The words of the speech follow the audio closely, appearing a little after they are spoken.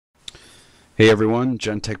Hey everyone,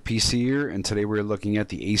 Gentech PC here, and today we're looking at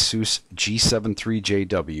the Asus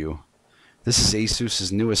G73JW. This is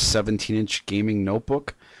Asus's newest 17-inch gaming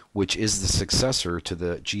notebook, which is the successor to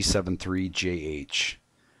the G73JH.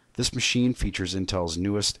 This machine features Intel's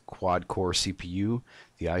newest quad-core CPU,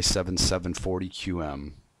 the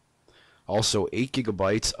i7-740QM. Also 8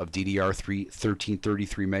 GB of DDR3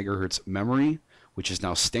 1333 MHz memory, which is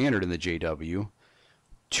now standard in the JW,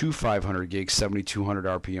 two 500 gig 7200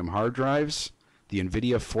 RPM hard drives, the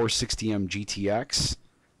NVIDIA 460M GTX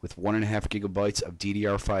with 1.5 gigabytes of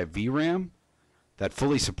DDR5 VRAM that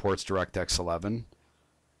fully supports DirectX 11,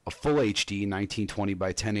 a full HD 1920 by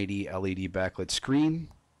 1080 LED backlit screen,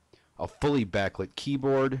 a fully backlit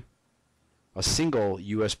keyboard, a single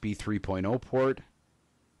USB 3.0 port,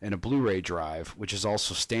 and a Blu-ray drive, which is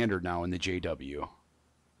also standard now in the JW.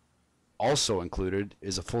 Also included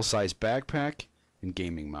is a full-size backpack and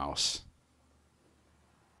gaming mouse.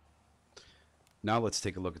 Now let's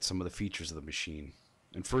take a look at some of the features of the machine.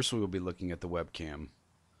 And first we will be looking at the webcam.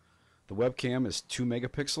 The webcam is 2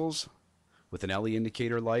 megapixels with an LED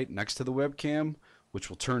indicator light next to the webcam, which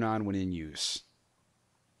will turn on when in use.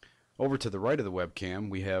 Over to the right of the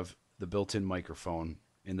webcam we have the built-in microphone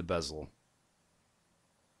in the bezel.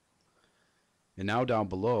 And now down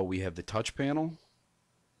below we have the touch panel,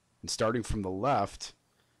 and starting from the left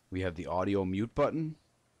we have the audio mute button,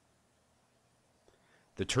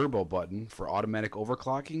 the turbo button for automatic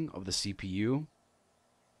overclocking of the CPU,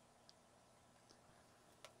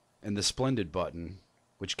 and the splendid button,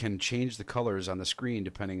 which can change the colors on the screen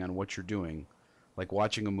depending on what you're doing, like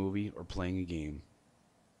watching a movie or playing a game.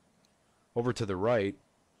 Over to the right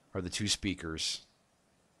are the two speakers.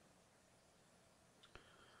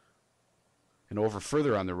 And over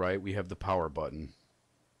further on the right we have the power button.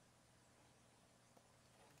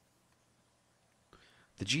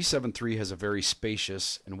 The G73 has a very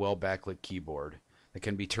spacious and well backlit keyboard that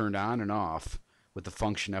can be turned on and off with the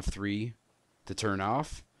function F3 to turn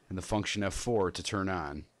off and the function F4 to turn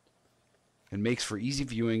on, and makes for easy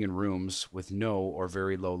viewing in rooms with no or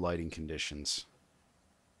very low lighting conditions.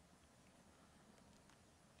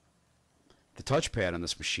 The touchpad on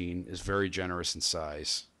this machine is very generous in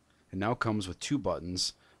size and now comes with two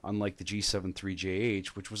buttons, unlike the G73JH,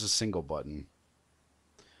 which was a single button.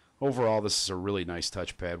 Overall, this is a really nice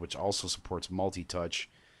touchpad, which also supports multi-touch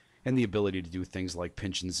and the ability to do things like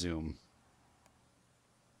pinch and zoom.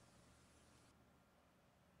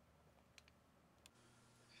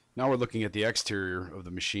 Now we're looking at the exterior of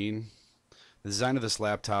the machine. The design of this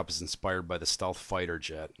laptop is inspired by the stealth fighter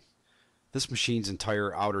jet. This machine's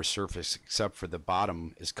entire outer surface, except for the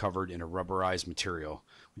bottom, is covered in a rubberized material,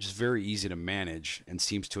 which is very easy to manage and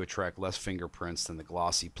seems to attract less fingerprints than the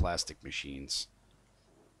glossy plastic machines.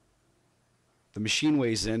 The machine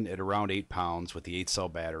weighs in at around 8 pounds with the 8-cell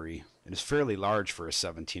battery and is fairly large for a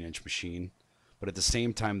 17-inch machine, but at the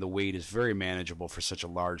same time the weight is very manageable for such a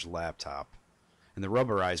large laptop, and the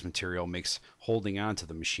rubberized material makes holding on to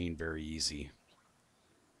the machine very easy.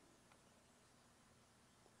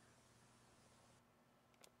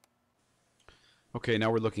 Okay,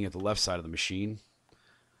 now we're looking at the left side of the machine.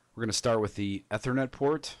 We're going to start with the Ethernet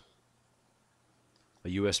port, a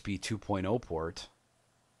USB 2.0 port,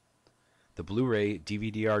 the Blu-ray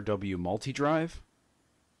DVD-RW multi-drive,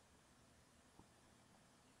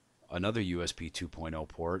 another USB 2.0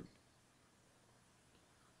 port,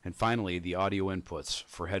 and finally the audio inputs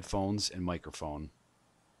for headphones and microphone.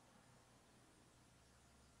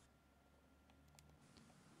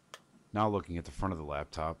 Now looking at the front of the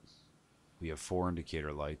laptop, we have 4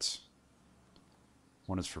 indicator lights.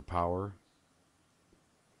 One is for power,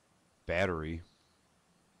 battery,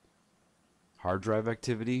 hard drive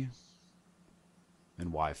activity, and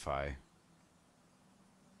Wi-Fi.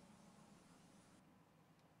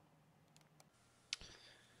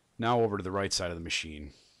 Now over to the right side of the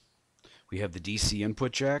machine. We have the DC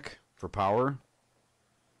input jack for power,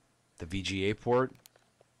 the VGA port,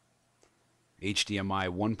 HDMI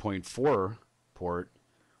 1.4 port,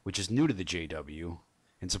 which is new to the JW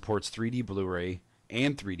and supports 3D Blu-ray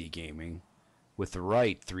and 3D gaming with the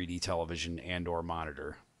right 3D television and/or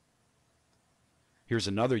monitor. Here's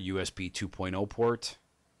another USB 2.0 port,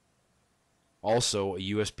 also a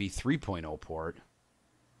USB 3.0 port,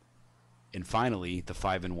 and finally the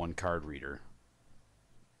 5-in-1 card reader.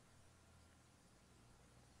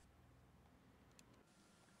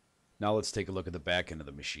 Now let's take a look at the back end of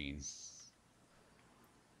the machine.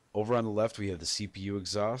 Over on the left we have the CPU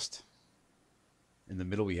exhaust, in the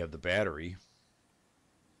middle we have the battery,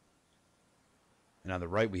 and on the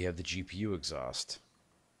right we have the GPU exhaust.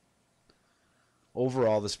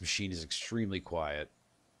 Overall, this machine is extremely quiet.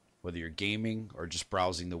 Whether you're gaming or just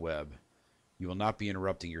browsing the web, You will not be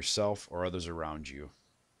interrupting yourself or others around you.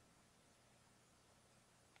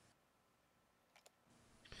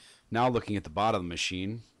 Now looking at the bottom of the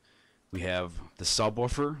machine, we have the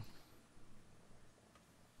subwoofer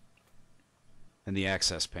and the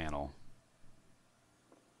access panel.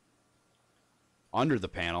 Under the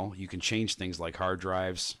panel, you can change things like hard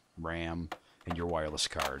drives, RAM, and your wireless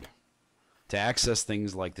card. To access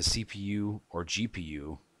things like the CPU or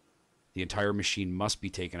GPU, the entire machine must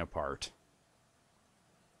be taken apart.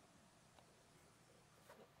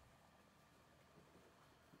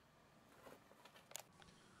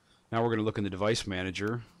 Now we're going to look in the device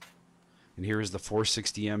manager, and here is the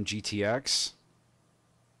 460M GTX.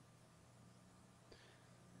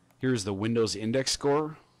 Here's the Windows Index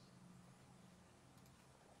Score,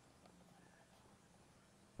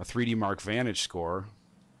 a 3D Mark Vantage score,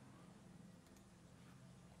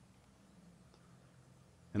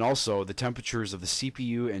 and also the temperatures of the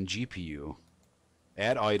CPU and GPU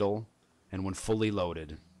at idle and when fully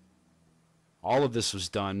loaded. All of this was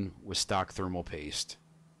done with stock thermal paste.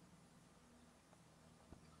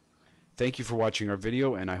 Thank you for watching our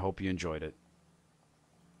video, and I hope you enjoyed it.